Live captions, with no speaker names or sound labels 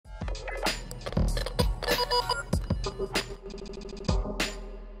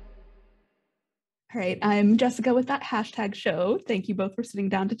All right, I'm Jessica with that hashtag show. Thank you both for sitting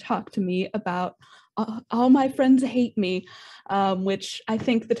down to talk to me about All My Friends Hate Me, which I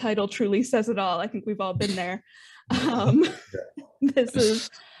think the title truly says it all. I think we've all been there. Um, this is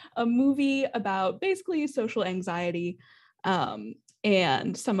a movie about basically social anxiety.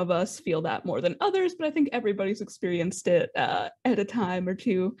 And some of us feel that more than others, but I think everybody's experienced it at a time or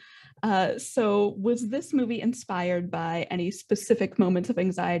two. So was this movie inspired by any specific moments of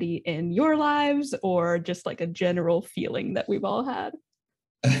anxiety in your lives, or just like a general feeling that we've all had?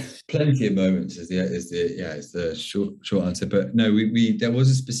 Plenty of moments is the short answer. But no, we there was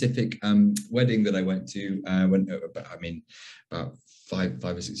a specific wedding that I went to. About 5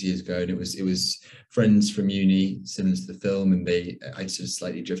 or 6 years ago, and it was friends from uni, similar to the film, and I sort of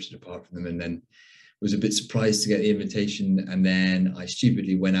slightly drifted apart from them, and then was a bit surprised to get the invitation, and then I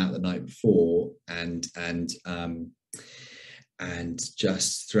stupidly went out the night before, and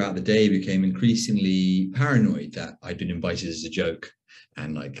just throughout the day became increasingly paranoid that I'd been invited as a joke,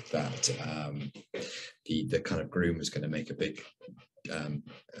 and like that the kind of groom was going to make a big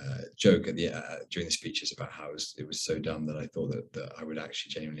joke at the during the speeches about how it was so dumb that I thought that I would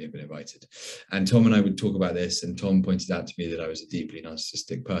actually genuinely have been invited. And Tom and I would talk about this, and Tom pointed out to me that I was a deeply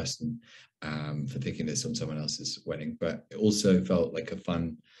narcissistic person for thinking this on someone else's wedding, but it also felt like a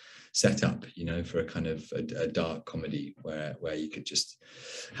fun setup, for a kind of a dark comedy where you could just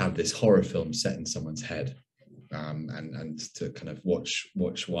have this horror film set in someone's head, and to kind of watch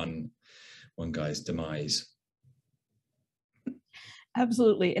one guy's demise.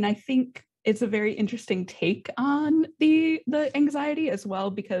 Absolutely. And I think it's a very interesting take on the anxiety as well,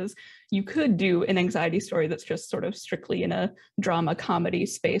 because you could do an anxiety story that's just sort of strictly in a drama comedy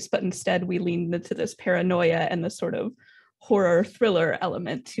space, but instead we leaned into this paranoia and the sort of horror thriller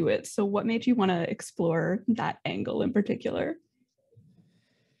element to it. So what made you want to explore that angle in particular?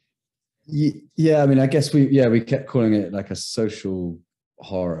 Yeah, I mean, I guess we kept calling it like a social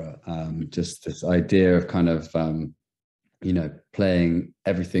horror, just this idea of kind of playing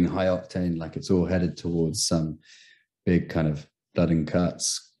everything high octane, like it's all headed towards some big kind of blood and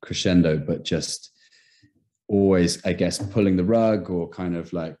guts crescendo, but just always, I guess, pulling the rug, or kind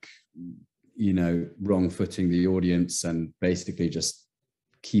of like, wrong footing the audience, and basically just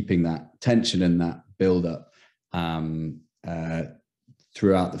keeping that tension and that build up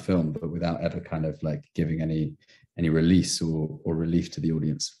throughout the film, but without ever kind of like giving any release or relief to the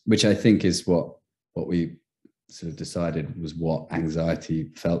audience, which I think is what we sort of decided was what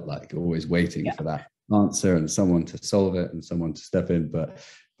anxiety felt like, always waiting for that answer and someone to solve it and someone to step in, but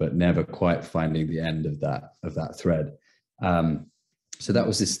never quite finding the end of that thread. So that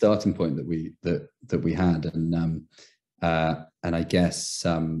was this starting point that we had, and I guess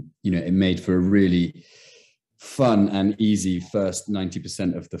it made for a really fun and easy first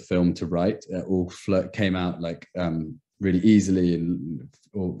 90% of the film to write. It all came out like really easily, and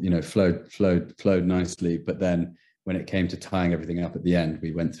flowed nicely. But then when it came to tying everything up at the end,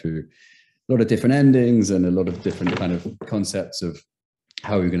 we went through a lot of different endings and a lot of different kind of concepts of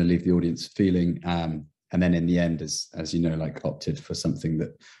how we were going to leave the audience feeling. And then in the end, as like opted for something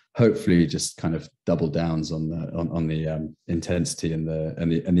that hopefully just kind of double downs on the intensity and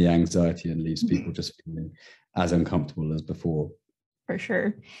the anxiety, and leaves people just feeling as uncomfortable as before. For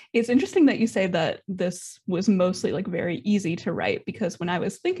sure. It's interesting that you say that this was mostly like very easy to write, because when I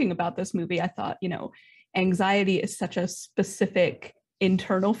was thinking about this movie, I thought, anxiety is such a specific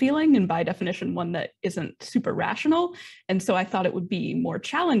internal feeling, and by definition, one that isn't super rational. And so I thought it would be more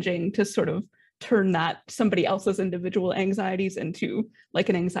challenging to sort of turn that somebody else's individual anxieties into like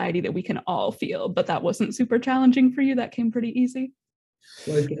an anxiety that we can all feel. But that wasn't super challenging for you. That came pretty easy.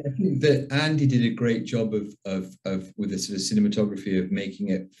 Well, I think that Andy did a great job of with the sort of cinematography of making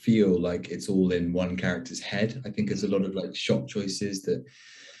it feel like it's all in one character's head. I think there's a lot of like shot choices that,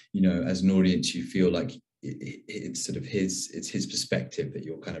 as an audience, you feel like it's sort of his perspective that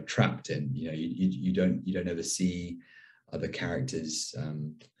you're kind of trapped in. You don't ever see other characters,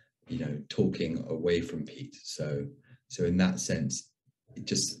 talking away from Pete. So in that sense, it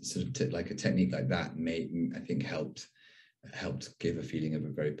just sort of like a technique like that helped give a feeling of a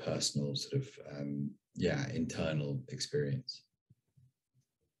very personal sort of internal experience.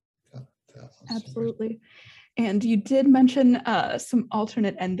 Absolutely. And you did mention some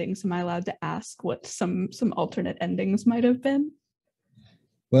alternate endings. Am I allowed to ask what some alternate endings might have been?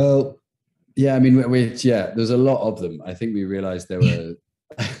 Well, yeah, I mean, there's a lot of them. I think we realized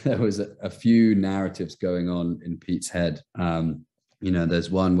there was a few narratives going on in Pete's head.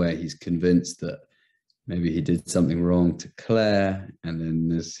 There's one where he's convinced that maybe he did something wrong to Claire, and then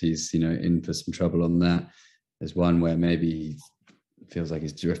he's in for some trouble on that. There's one where maybe he feels like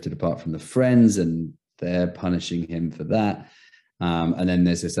he's drifted apart from the friends and they're punishing him for that. And then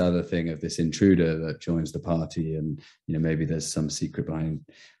there's this other thing of this intruder that joins the party, and maybe there's some secret behind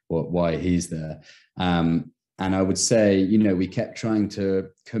why he's there. And I would say, we kept trying to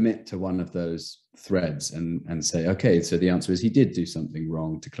commit to one of those threads and say, okay, so the answer is he did do something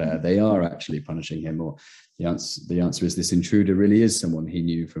wrong to Claire. They are actually punishing him, or the answer is this intruder really is someone he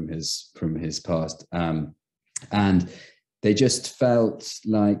knew from his past. And they just felt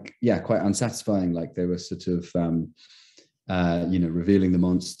like, quite unsatisfying. Like they were sort of, revealing the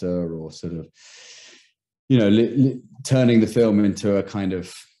monster, or sort of, turning the film into a kind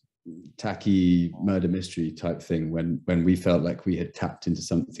of tacky murder mystery type thing, when we felt like we had tapped into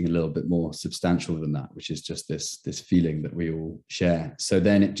something a little bit more substantial than that, which is just this feeling that we all share. So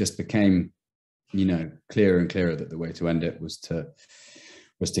then it just became, clearer and clearer that the way to end it was to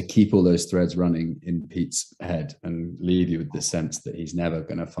keep all those threads running in Pete's head and leave you with the sense that he's never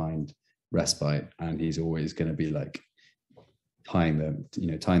going to find respite, and he's always going to be like tying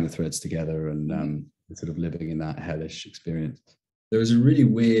the threads together and sort of living in that hellish experience. There was a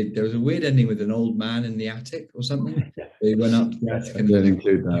weird ending with an old man in the attic or something. They went up to the attic and didn't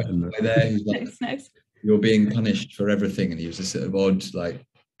include that. There, he was like, nice. You're being punished for everything, and he was a sort of odd, like,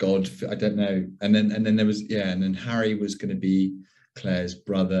 God, I don't know. And then there was, and then Harry was going to be Claire's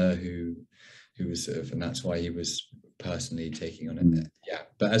brother, who was sort of, and that's why he was personally taking on it.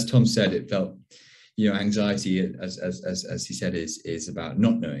 But as Tom said, it felt, anxiety, as he said, is about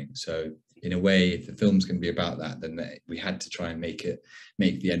not knowing. So in a way, if the film's going to be about that, then we had to try and make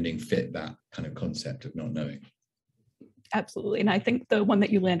the ending fit that kind of concept of not knowing. Absolutely. And I think the one that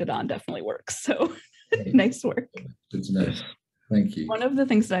you landed on definitely works. So nice work. Good to know. Thank you. One of the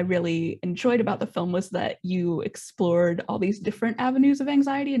things that I really enjoyed about the film was that you explored all these different avenues of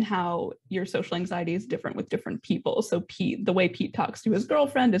anxiety and how your social anxiety is different with different people. So the way Pete talks to his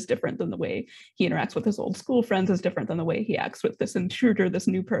girlfriend is different than the way he interacts with his old school friends, is different than the way he acts with this intruder, this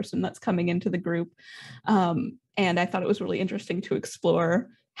new person that's coming into the group. And I thought it was really interesting to explore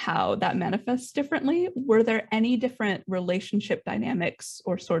how that manifests differently. Were there any different relationship dynamics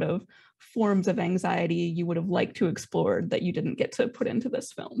or sort of forms of anxiety you would have liked to explore that you didn't get to put into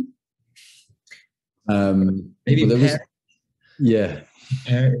this film? Maybe there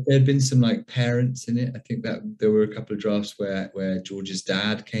had been some like parents in it. I think that there were a couple of drafts where George's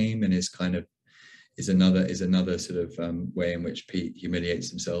dad came and is another sort of way in which Pete humiliates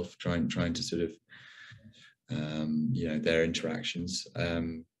himself, trying to sort of their interactions.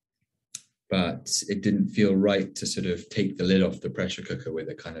 But it didn't feel right to sort of take the lid off the pressure cooker with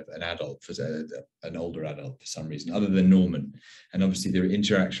a kind of an adult, an older adult for some reason, other than Norman. And obviously the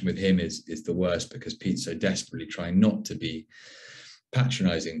interaction with him is the worst, because Pete's so desperately trying not to be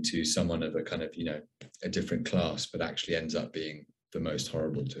patronizing to someone of a kind of, a different class, but actually ends up being the most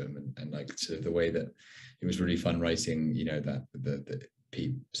horrible to him. And like sort of the way that it was really fun writing, that the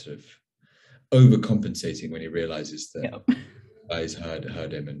Pete sort of overcompensating when he realizes that guys heard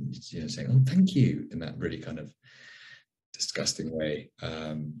him, and saying, "Oh, thank you," in that really kind of disgusting way.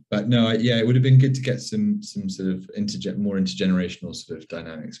 But no, it would have been good to get some sort of more intergenerational sort of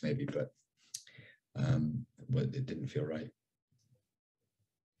dynamics, maybe, but it didn't feel right.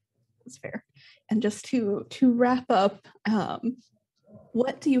 That's fair. And just to wrap up,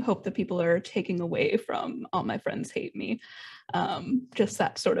 what do you hope that people are taking away from All My Friends Hate Me? Just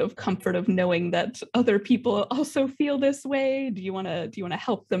that sort of comfort of knowing that other people also feel this way. Do you want to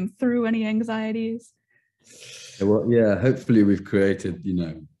help them through any anxieties? Well, hopefully we've created,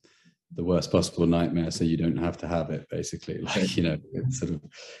 the worst possible nightmare, so you don't have to have it. Basically, like it's sort of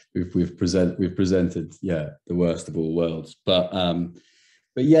we've presented the worst of all worlds. But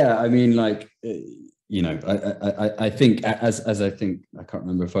I mean, like. I think as I think, I can't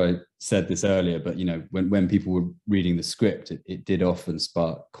remember if I said this earlier, but when people were reading the script, it did often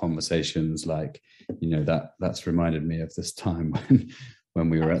spark conversations like, that's reminded me of this time when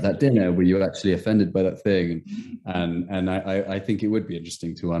we were at that dinner, were you actually offended by that thing? And I think it would be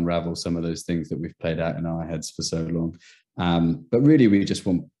interesting to unravel some of those things that we've played out in our heads for so long. But really, we just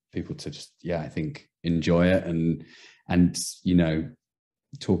want people to just, I think, enjoy it and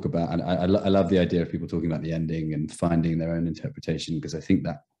talk about, and I love the idea of people talking about the ending and finding their own interpretation, because I think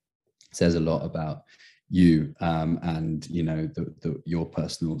that says a lot about you and your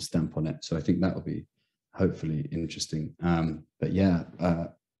personal stamp on it. So I think that will be hopefully interesting. But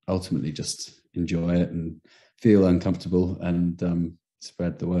ultimately just enjoy it and feel uncomfortable and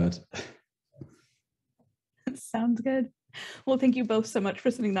spread the word. Sounds good. Well, thank you both so much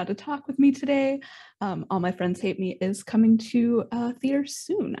for sitting down to talk with me today. All My Friends Hate Me is coming to theater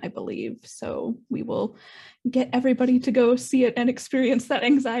soon, I believe. So we will get everybody to go see it and experience that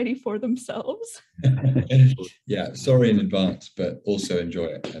anxiety for themselves. Yeah, sorry in advance, but also enjoy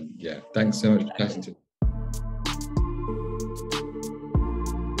it. And yeah, thanks so much for chatting to me.